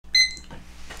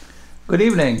Good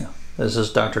evening. This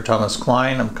is Dr. Thomas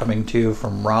Klein. I'm coming to you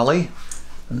from Raleigh,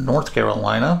 North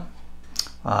Carolina.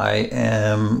 I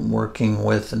am working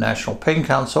with the National Pain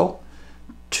Council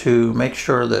to make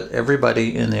sure that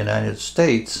everybody in the United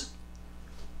States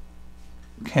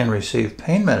can receive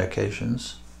pain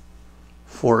medications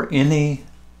for any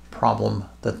problem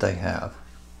that they have.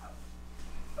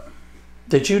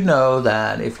 Did you know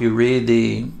that if you read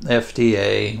the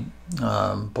FDA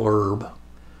blurb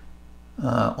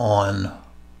on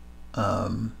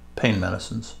pain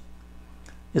medicines,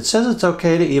 it says it's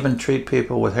okay to even treat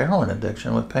people with heroin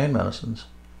addiction with pain medicines?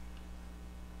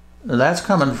 That's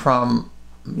coming from,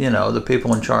 the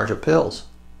people in charge of pills.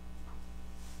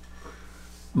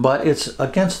 But it's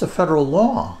against the federal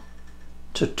law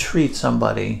to treat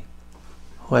somebody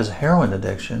who has a heroin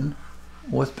addiction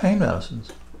with pain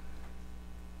medicines.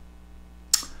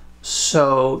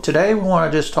 So today we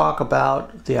want to just talk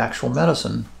about the actual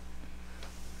medicine.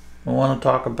 We want to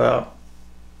talk about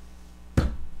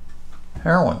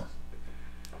heroin.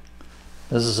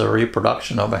 This is a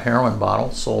reproduction of a heroin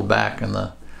bottle sold back in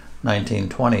the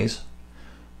 1920s.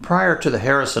 Prior to the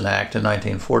Harrison Act in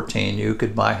 1914, you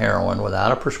could buy heroin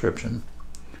without a prescription,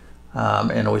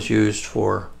 and it was used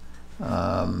for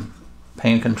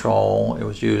pain control. It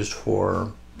was used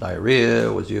for diarrhea.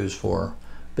 It was used for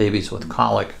babies with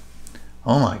colic.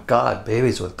 Oh my God,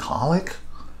 babies with colic?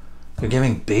 You're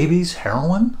giving babies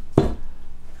heroin?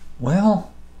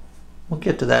 Well, we'll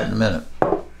get to that in a minute.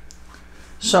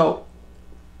 So,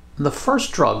 the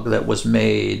first drug that was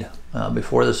made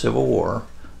before the Civil War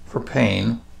for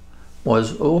pain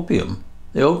was opium.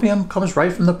 The opium comes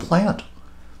right from the plant.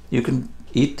 You can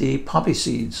eat the poppy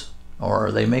seeds,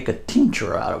 or they make a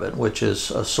tincture out of it, which is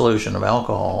a solution of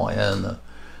alcohol and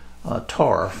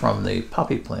tar from the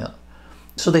poppy plant.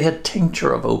 So they had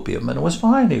tincture of opium, and it was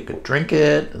fine. You could drink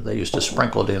it. They used to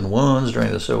sprinkle it in wounds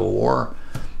during the Civil War.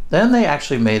 Then they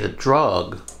actually made a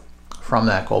drug from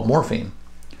that called morphine.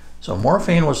 So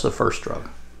morphine was the first drug.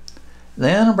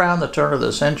 Then around the turn of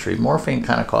the century, morphine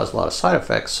kind of caused a lot of side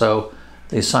effects. So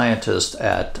the scientists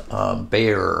at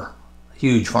Bayer,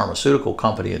 huge pharmaceutical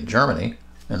company in Germany,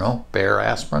 Bayer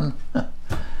aspirin,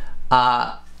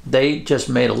 they just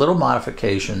made a little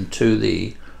modification to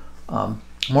the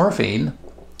morphine,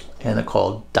 and they're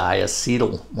called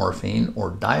diacetyl morphine or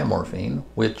diamorphine,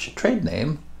 which trade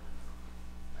name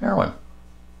heroin.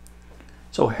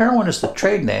 So heroin is the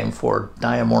trade name for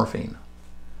diamorphine.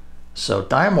 So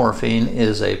diamorphine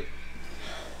is a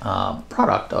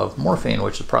product of morphine,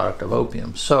 which is a product of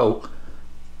opium. So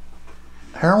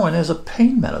heroin is a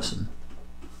pain medicine.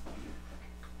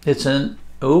 It's an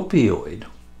opioid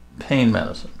pain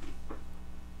medicine.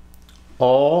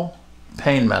 All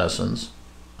pain medicines,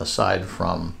 aside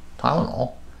from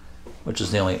Tylenol, which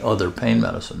is the only other pain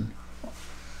medicine,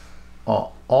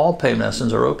 all pain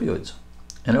medicines are opioids.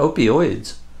 And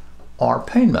opioids are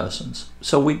pain medicines.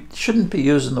 So we shouldn't be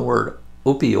using the word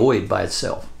opioid by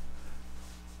itself.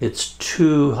 It's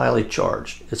too highly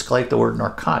charged. It's like the word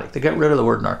narcotic. They get rid of the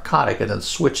word narcotic and then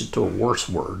switch it to a worse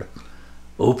word.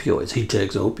 Opioids. He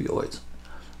takes opioids.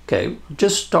 Okay,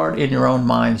 just start in your own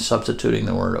mind substituting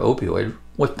the word opioid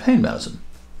with pain medicine.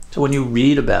 So when you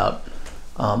read about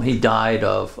he died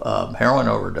of heroin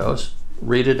overdose,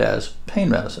 read it as pain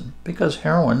medicine, because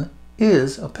heroin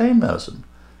is a pain medicine,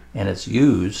 and it's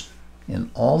used in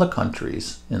all the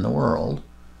countries in the world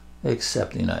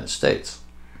except the United States.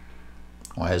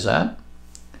 Why is that?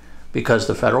 Because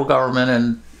the federal government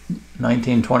in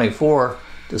 1924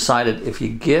 decided if you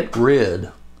get rid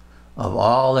of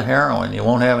all the heroin, you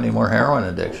won't have any more heroin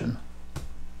addiction.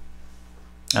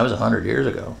 That was 100 years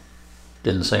ago.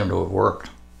 Didn't seem to have worked.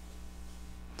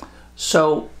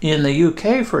 So in the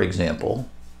UK, for example,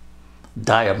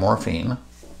 diamorphine,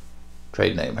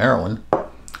 trade name heroin,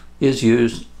 is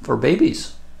used for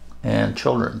babies and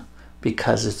children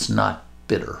because it's not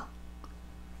bitter.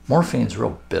 Morphine's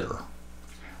real bitter.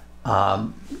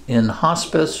 In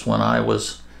hospice, when I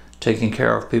was taking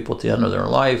care of people at the end of their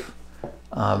life,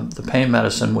 the pain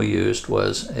medicine we used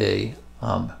was a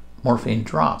morphine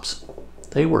drops.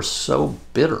 They were so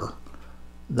bitter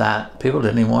that people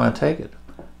didn't even want to take it.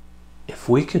 If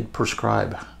we could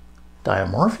prescribe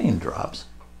diamorphine drops,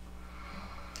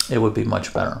 it would be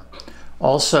much better.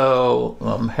 Also,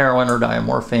 heroin or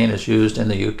diamorphine is used in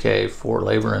the UK for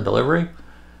labor and delivery.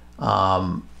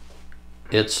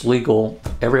 It's legal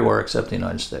everywhere except the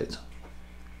United States.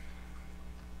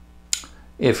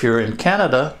 If you're in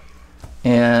Canada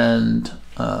and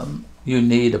you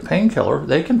need a painkiller,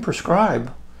 they can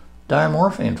prescribe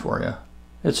diamorphine for you.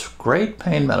 It's great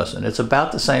pain medicine. It's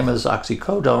about the same as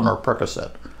oxycodone or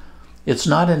Percocet. It's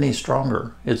not any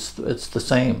stronger. It's the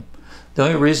same. The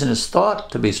only reason it's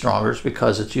thought to be stronger is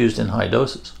because it's used in high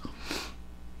doses.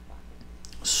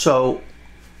 So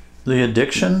the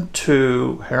addiction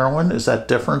to heroin, is that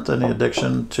different than the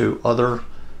addiction to other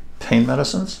pain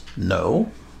medicines?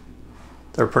 No.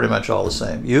 They're pretty much all the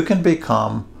same. You can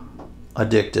become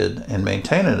addicted and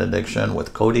maintain an addiction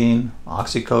with codeine,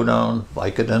 oxycodone,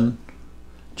 Vicodin.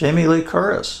 Jamie Lee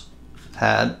Curtis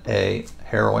had a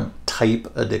heroin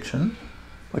type addiction,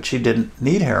 but she didn't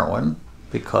need heroin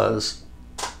because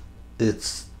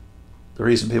the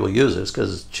reason people use it is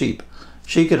because it's cheap.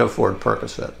 She could afford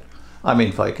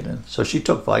Vicodin. So she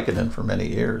took Vicodin for many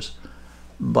years,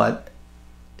 but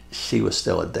she was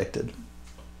still addicted.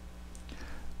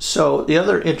 So the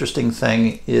other interesting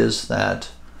thing is that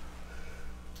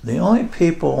the only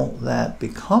people that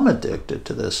become addicted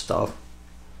to this stuff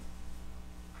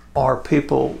are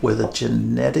people with a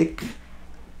genetic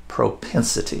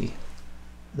propensity.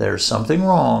 There's something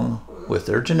wrong with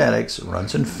their genetics, it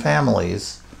runs in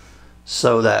families,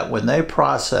 so that when they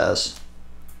process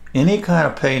any kind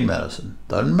of pain medicine,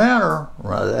 doesn't matter,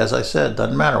 as I said,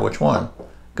 doesn't matter which one,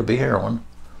 could be heroin,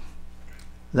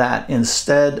 that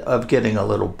instead of getting a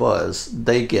little buzz,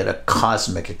 they get a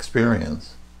cosmic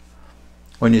experience.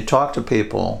 When you talk to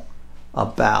people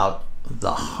about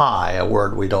the high, a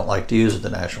word we don't like to use at the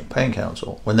National Pain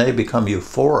Council, when they become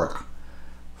euphoric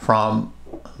from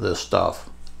this stuff,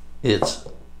 it's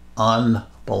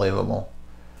unbelievable.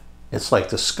 It's like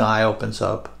the sky opens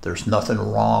up, there's nothing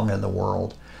wrong in the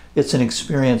world. It's an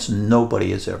experience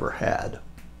nobody has ever had.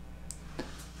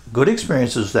 Good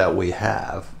experiences that we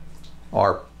have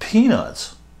are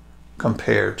peanuts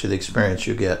compared to the experience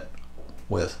you get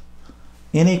with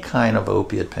any kind of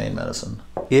opiate pain medicine.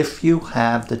 If you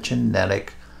have the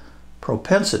genetic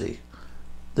propensity,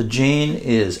 the gene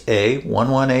is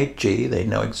A118G, they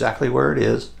know exactly where it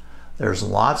is. There's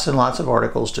lots and lots of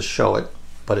articles to show it,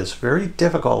 but it's very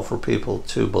difficult for people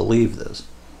to believe this.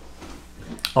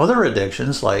 Other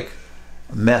addictions like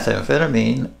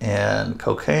methamphetamine and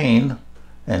cocaine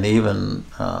and even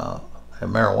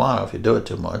marijuana, if you do it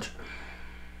too much,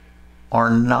 are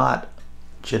not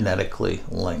genetically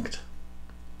linked.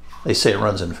 They say it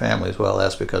runs in families. Well,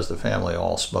 that's because the family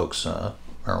all smokes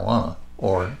marijuana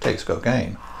or takes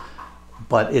cocaine.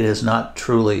 But it is not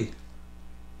truly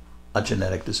a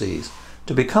genetic disease.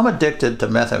 To become addicted to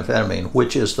methamphetamine,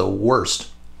 which is the worst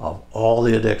of all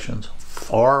the addictions,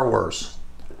 far worse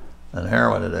than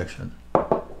heroin addiction,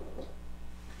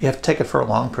 you have to take it for a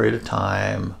long period of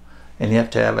time, and you have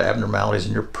to have abnormalities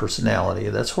in your personality.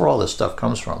 That's where all this stuff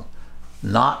comes from.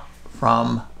 Not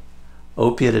from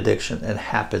opiate addiction. It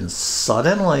happens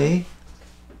suddenly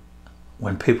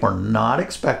when people are not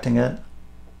expecting it,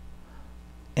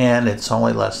 and it's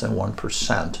only less than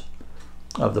 1%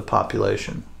 of the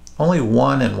population. Only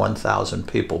 1 in 1,000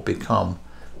 people become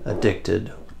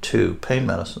addicted to pain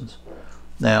medicines.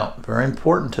 Now, very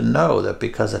important to know that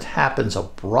because it happens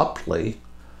abruptly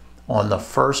on the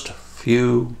first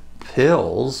few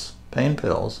pills, pain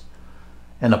pills,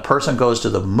 and a person goes to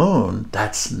the moon,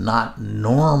 that's not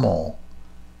normal.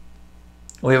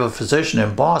 We have a physician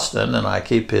in Boston, and I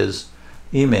keep his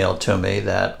email to me,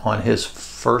 that on his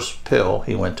first pill,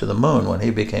 he went to the moon when he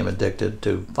became addicted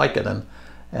to Vicodin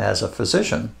as a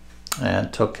physician,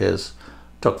 and took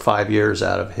 5 years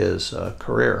out of his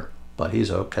career. But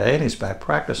he's okay, and he's back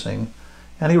practicing.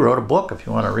 And he wrote a book, if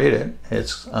you want to read it.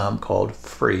 It's called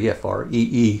Free,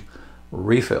 F-R-E-E,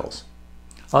 Refills.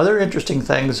 Other interesting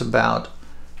things about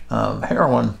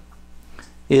heroin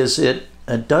is it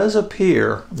does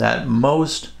appear that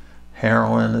most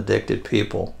heroin addicted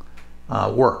people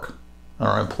work,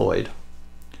 are employed,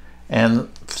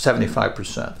 and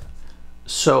 75%.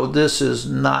 So this is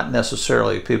not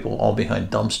necessarily people all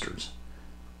behind dumpsters.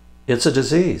 It's a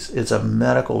disease. It's a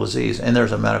medical disease, and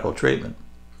there's a medical treatment.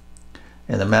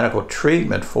 And the medical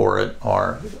treatment for it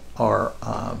are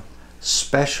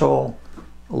specially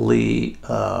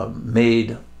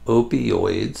made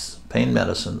opioids, pain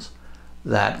medicines,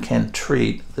 that can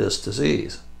treat this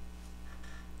disease.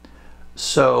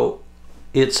 So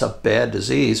it's a bad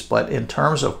disease, but in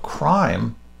terms of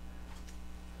crime,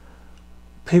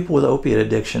 people with opiate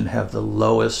addiction have the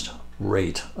lowest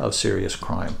rate of serious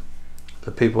crime.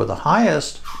 The people with the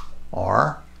highest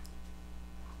are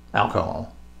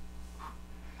alcohol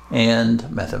and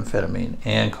methamphetamine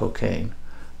and cocaine.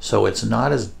 So it's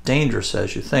not as dangerous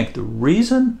as you think. The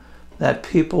reason that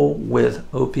people with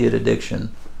opiate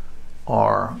addiction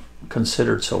are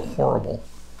considered so horrible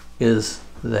is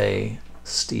they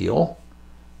steal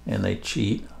and they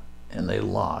cheat and they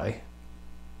lie.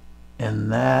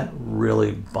 And that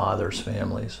really bothers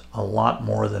families a lot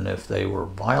more than if they were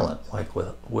violent, like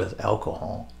with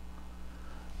alcohol.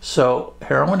 So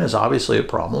heroin is obviously a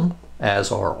problem, as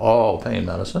are all pain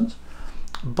medicines,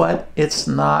 but it's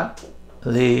not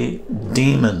the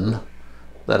demon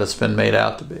that it's been made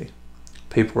out to be.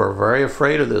 People are very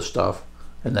afraid of this stuff,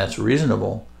 and that's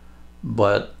reasonable,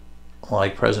 but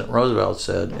like President Roosevelt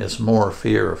said, it's more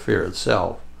fear of fear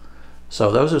itself.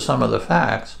 So those are some of the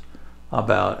facts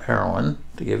about heroin,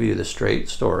 to give you the straight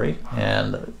story.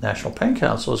 And the National Pain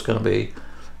Council is going to be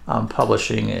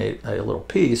publishing a little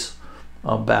piece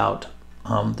about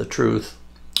the truth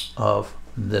of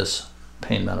this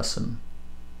pain medicine.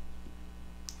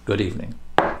 Good evening.